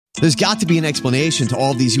There's got to be an explanation to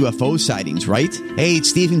all of these UFO sightings, right? Hey,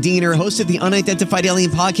 it's Stephen Diener, host of the Unidentified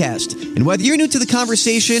Alien Podcast. And whether you're new to the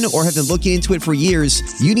conversation or have been looking into it for years,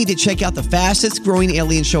 you need to check out the fastest growing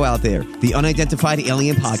alien show out there, the Unidentified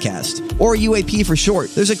Alien Podcast, or UAP for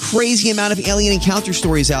short. There's a crazy amount of alien encounter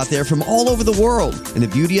stories out there from all over the world. And the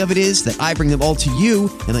beauty of it is that I bring them all to you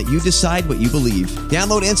and let you decide what you believe.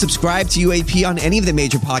 Download and subscribe to UAP on any of the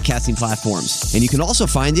major podcasting platforms. And you can also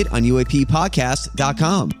find it on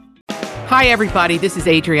UAPpodcast.com. Hi, everybody. This is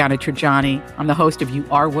Adriana Trajani. I'm the host of You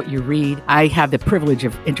Are What You Read. I have the privilege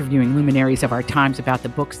of interviewing luminaries of our times about the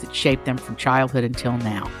books that shaped them from childhood until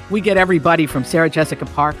now. We get everybody from Sarah Jessica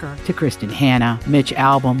Parker to Kristen Hanna, Mitch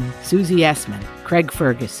Albom, Susie Essman, Craig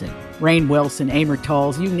Ferguson, Rainn Wilson, Amor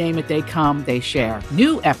Tolls, you name it, they come, they share.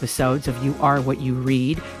 New episodes of You Are What You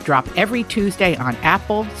Read drop every Tuesday on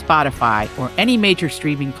Apple, Spotify, or any major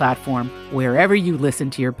streaming platform wherever you listen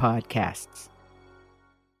to your podcasts.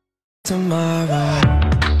 Tomorrow.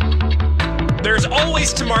 There's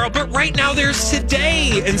always tomorrow, but right now there's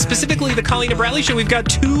today. And specifically the Colleen and Bradley Show. We've got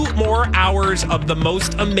 2 more hours of the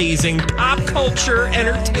most amazing pop culture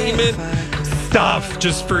entertainment stuff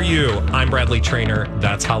just for you. I'm Bradley Traynor.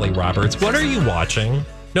 That's Holly Roberts. What are you watching?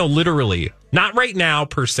 No, literally. Not right now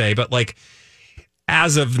per se, but like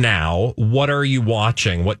as of now, what are you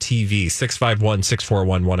watching? What TV?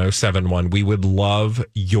 651-641-1071. We would love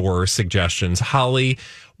your suggestions. Holly,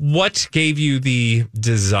 what gave you the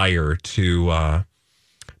desire to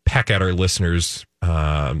peck at our listeners'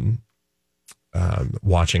 watching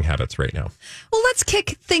habits right now? Well, let's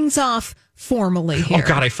kick things off formally here. Oh,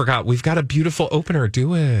 God, I forgot. We've got a beautiful opener.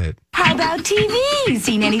 Do it. How about TV?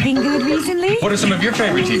 Seen anything good recently? What are some of your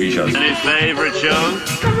favorite TV shows? Any favorite shows?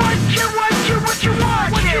 What you watching? What you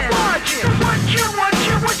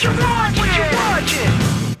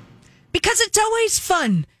watching? Because it's always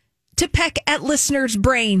fun to peck at listeners'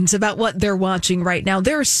 brains about what they're watching right now.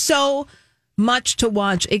 There's so much to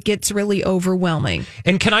watch. It gets really overwhelming.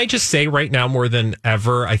 And can I just say right now, more than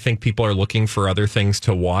ever, I think people are looking for other things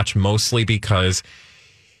to watch, mostly because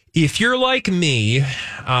if you're like me,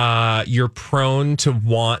 you're prone to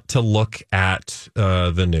want to look at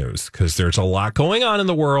the news because there's a lot going on in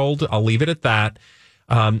the world. I'll leave it at that.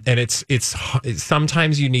 And it's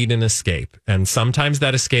sometimes you need an escape, and sometimes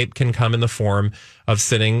that escape can come in the form of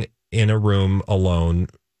sitting in a room alone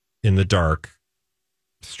in the dark,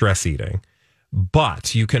 stress eating.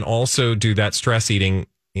 But you can also do that stress eating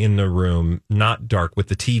in the room, not dark, with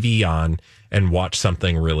the TV on and watch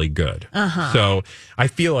something really good. So I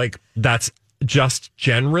feel like that's just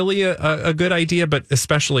generally a good idea, but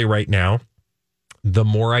especially right now, the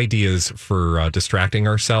more ideas for distracting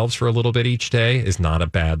ourselves for a little bit each day is not a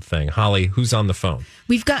bad thing. Holly, who's on the phone?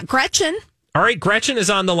 We've got Gretchen. All right, Gretchen is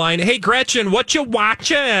on the line. Hey, Gretchen, what you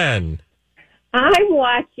watching? I'm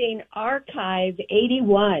watching Archive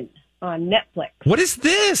 81 on Netflix. What is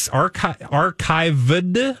this?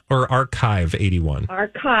 Archived or Archive 81?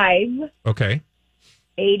 Archive Okay.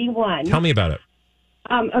 81. Tell me about it.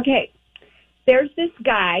 Okay. There's this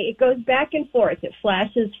guy. It goes back and forth. It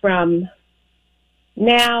flashes from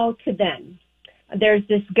now to then. There's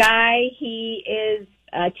this guy. He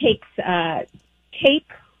takes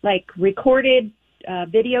tape, like recorded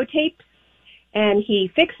videotapes, and he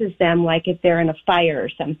fixes them like if they're in a fire or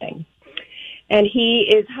something. And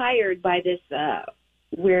he is hired by this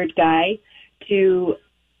weird guy to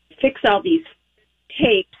fix all these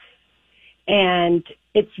tapes. And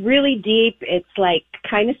it's really deep. It's like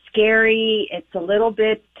kind of scary. It's a little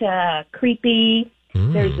bit creepy.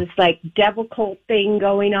 There's this like devil cult thing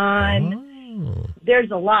going on. There's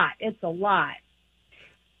a lot. It's a lot.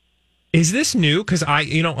 Is this new? Because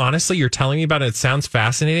honestly, you're telling me about it. It sounds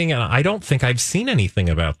fascinating. And I don't think I've seen anything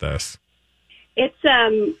about this. It's,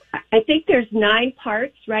 I think there's 9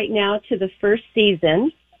 parts right now to the first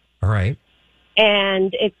season. All right.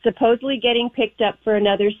 And it's supposedly getting picked up for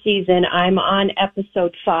another season. I'm on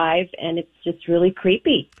episode 5, and it's just really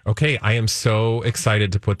creepy. Okay, I am so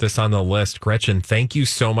excited to put this on the list. Gretchen, thank you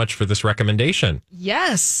so much for this recommendation.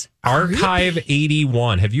 Yes. Archive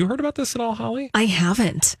 81. Have you heard about this at all, Holly? I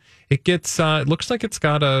haven't. It gets, it looks like it's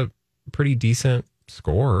got a pretty decent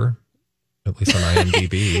score, at least on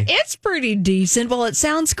IMDb. It's pretty decent. Well, it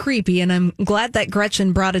sounds creepy, and I'm glad that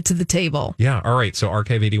Gretchen brought it to the table. Yeah. All right. So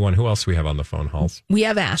Archive 81. Who else do we have on the phone, Halls? We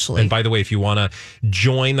have Ashley. And by the way, if you want to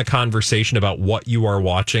join the conversation about what you are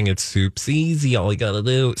watching, it's soups easy. All you got to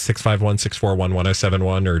do,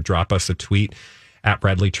 651-641-1071, or drop us a tweet at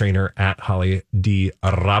Bradley Traynor, at Holly D.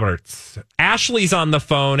 Roberts. Ashley's on the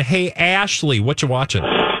phone. Hey, Ashley, what you watching?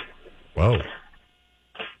 Whoa.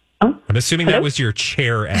 I'm assuming that was your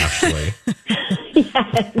chair, Ashley.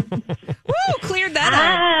 Yes. Woo, cleared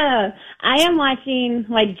that I am watching,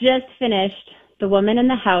 just finished The Woman in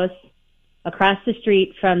the House across the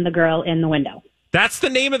street from the girl in the window. That's the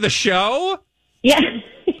name of the show? Yeah.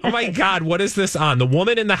 Oh my God, what is this on? The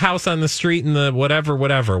Woman in the House on the Street and the whatever.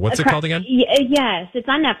 What's it called again? Yes, it's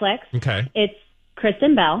on Netflix. Okay. It's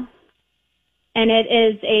Kristen Bell. And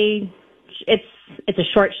it's a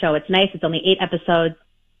short show. It's nice. It's only 8 episodes.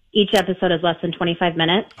 Each episode is less than 25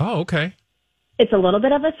 minutes. Oh, okay. It's a little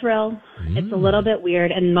bit of a thrill. It's a little bit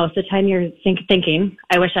weird. And most of the time you're thinking,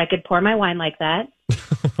 I wish I could pour my wine like that.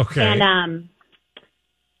 Okay. And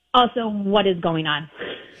also, what is going on?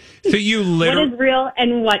 So you what is real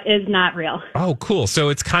and what is not real? Oh, cool. So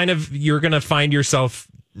it's kind of, you're going to find yourself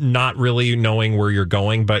not really knowing where you're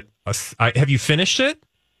going, but have you finished it?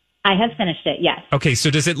 I have finished it, yes. Okay,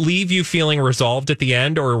 so does it leave you feeling resolved at the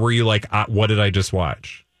end, or were you like, what did I just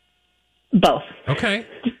watch? Both. Okay.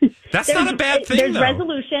 That's not a bad thing, There's though.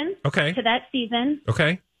 resolution to that season.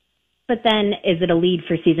 Okay. But then, is it a lead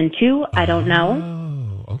for season 2? I don't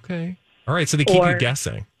know. Oh, okay. All right, so they keep you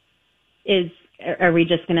guessing. Are we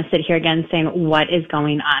just going to sit here again saying, what is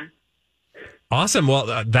going on? Awesome.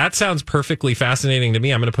 Well, that sounds perfectly fascinating to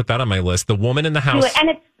me. I'm going to put that on my list. The Woman in the House. And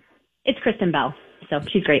it's Kristen Bell, so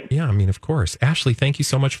she's great. Yeah, I mean, of course. Ashley, thank you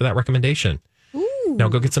so much for that recommendation. Ooh. Now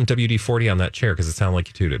go get some WD-40 on that chair because it sounded like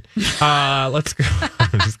you tooted. Let's go.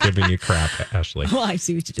 I'm just giving you crap, Ashley. Well, I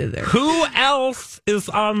see what you did there. Who else is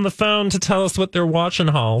on the phone to tell us what they're watching,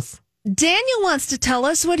 Halls? Daniel wants to tell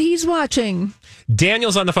us what he's watching.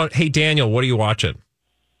 Daniel's on the phone. Hey, Daniel, what are you watching?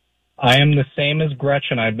 I am the same as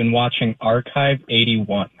Gretchen. I've been watching Archive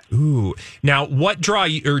 81. Ooh. Now, what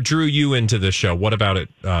drew you into the show? What about it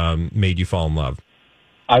made you fall in love?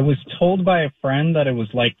 I was told by a friend that it was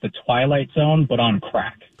like the Twilight Zone, but on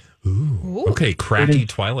crack. Ooh. Okay, cracky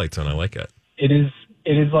Twilight Zone. I like it. It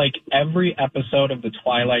is like every episode of the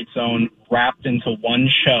Twilight Zone wrapped into one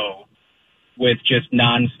show with just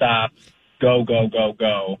nonstop go, go, go,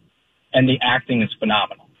 go. And the acting is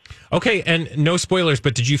phenomenal. Okay, and no spoilers,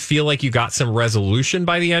 but did you feel like you got some resolution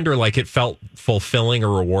by the end, or like it felt fulfilling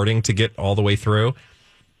or rewarding to get all the way through?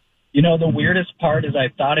 You know, the weirdest part is I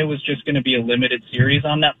thought it was just going to be a limited series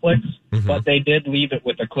on Netflix, but they did leave it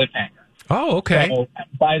with a cliffhanger. Oh, okay. So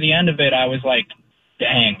by the end of it, I was like,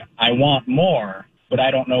 dang, I want more, but I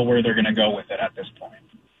don't know where they're going to go with it at this point.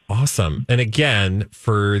 Awesome. And again,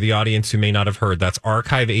 for the audience who may not have heard, that's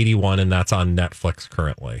Archive 81, and that's on Netflix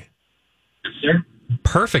currently. Sure.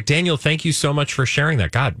 Perfect. Daniel, thank you so much for sharing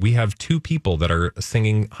that. God, we have 2 people that are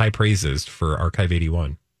singing high praises for Archive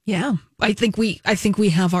 81. Yeah, I think we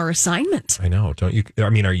have our assignment. I know. Don't you? I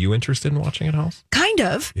mean, are you interested in watching it, House? Kind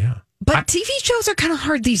of. Yeah. But TV shows are kind of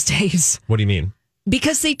hard these days. What do you mean?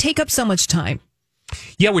 Because they take up so much time.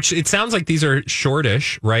 Yeah, which it sounds like these are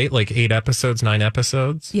shortish, right? Like 8 episodes, 9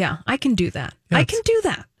 episodes. Yeah, I can do that. Yeah, I can do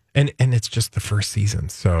that. And it's just the first season,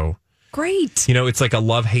 so great. You know, it's like a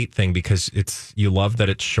love-hate thing because you love that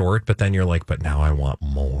it's short, but then you're like, but now I want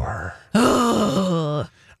more. Oh.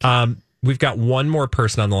 We've got one more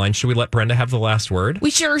person on the line. Should we let Brenda have the last word?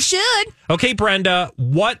 We sure should. Okay, Brenda,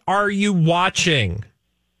 what are you watching?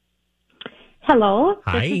 Hello,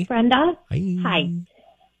 Hi. This is Brenda. Hi.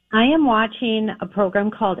 I am watching a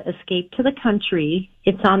program called Escape to the Country.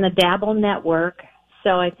 It's on the Dabble Network,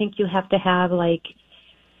 so I think you have to have like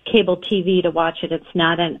cable TV to watch it. It's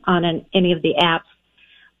not on any of the apps.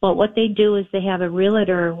 But what they do is they have a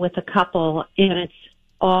realtor with a couple, and it's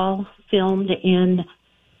all filmed in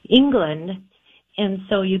England. And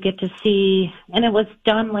so you get to see, and it was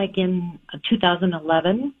done like in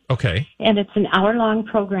 2011. Okay. And it's an hour-long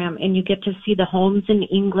program, and you get to see the homes in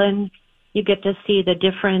England. You get to see the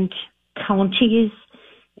different counties,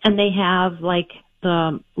 and they have like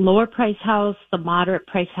the lower price house, the moderate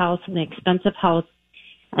price house, and the expensive house.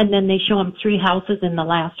 And then they show them 3 houses, and the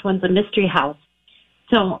last one's a mystery house.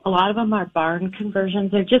 So a lot of them are barn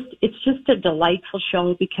conversions. It's just a delightful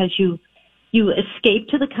show because you escape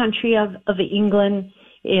to the country of England.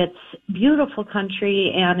 It's beautiful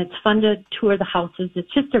country, and it's fun to tour the houses.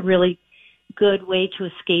 It's just a really good way to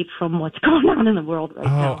escape from what's going on in the world right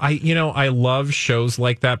now. I love shows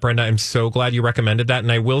like that, Brenda. I'm so glad you recommended that.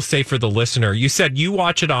 And I will say for the listener, you said you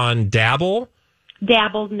watch it on Dabble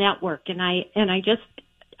Network, and I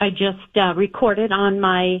just recorded on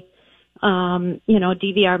my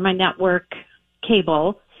DVR, my network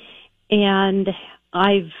cable, and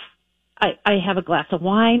I have a glass of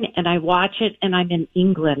wine and I watch it, and I'm in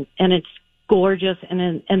England, and it's gorgeous, and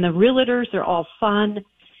the realtors are all fun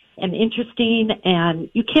and interesting, and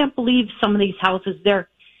you can't believe some of these houses,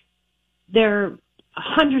 they're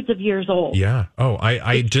hundreds of years old. Yeah. Oh,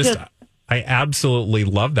 I absolutely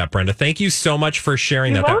love that, Brenda. Thank you so much for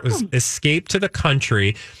sharing that. You're That was welcome. Escape to the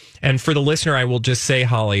Country. And for the listener, I will just say,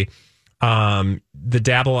 Holly, the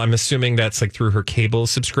Dabble, I'm assuming that's like through her cable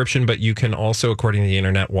subscription, but you can also, according to the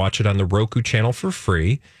internet, watch it on the Roku channel for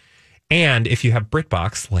free. And if you have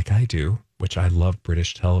BritBox, like I do, which I love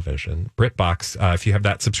British television, BritBox, if you have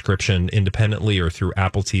that subscription independently or through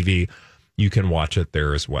Apple TV, you can watch it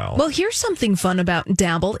there as well. Well, here's something fun about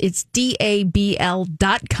Dabble. It's DABL.com.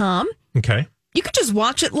 Okay. You could just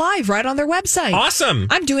watch it live right on their website. Awesome.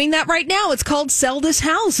 I'm doing that right now. It's called Sell This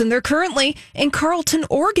House, and they're currently in Carlton,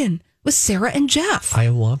 Oregon with Sarah and Jeff. I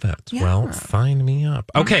love it. Yeah. Well, sign me up.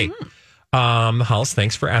 Okay. Hollis,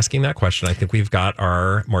 thanks for asking that question. I think we've got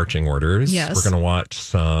our marching orders. Yes. We're going to watch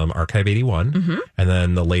some Archive 81 and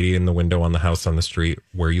then The Lady in the Window on the House on the Street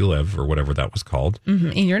Where You Live, or whatever that was called.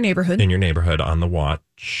 In your neighborhood. In your neighborhood on the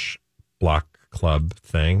Watch Block Club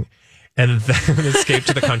thing. And then Escape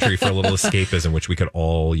to the Country for a little escapism, which we could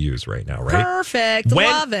all use right now, right? Perfect.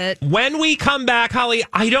 Love it. When we come back, Holly,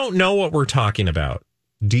 I don't know what we're talking about.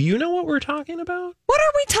 Do you know what we're talking about? What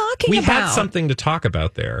are we talking We about? had something to talk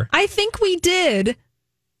about there. I think we did,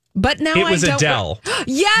 but now It was I don't. Adele.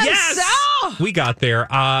 Yes! Oh! We got there.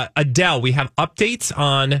 Adele, we have updates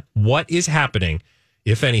on what is happening,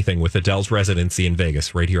 if anything, with Adele's residency in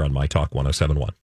Vegas right here on My Talk 107.1.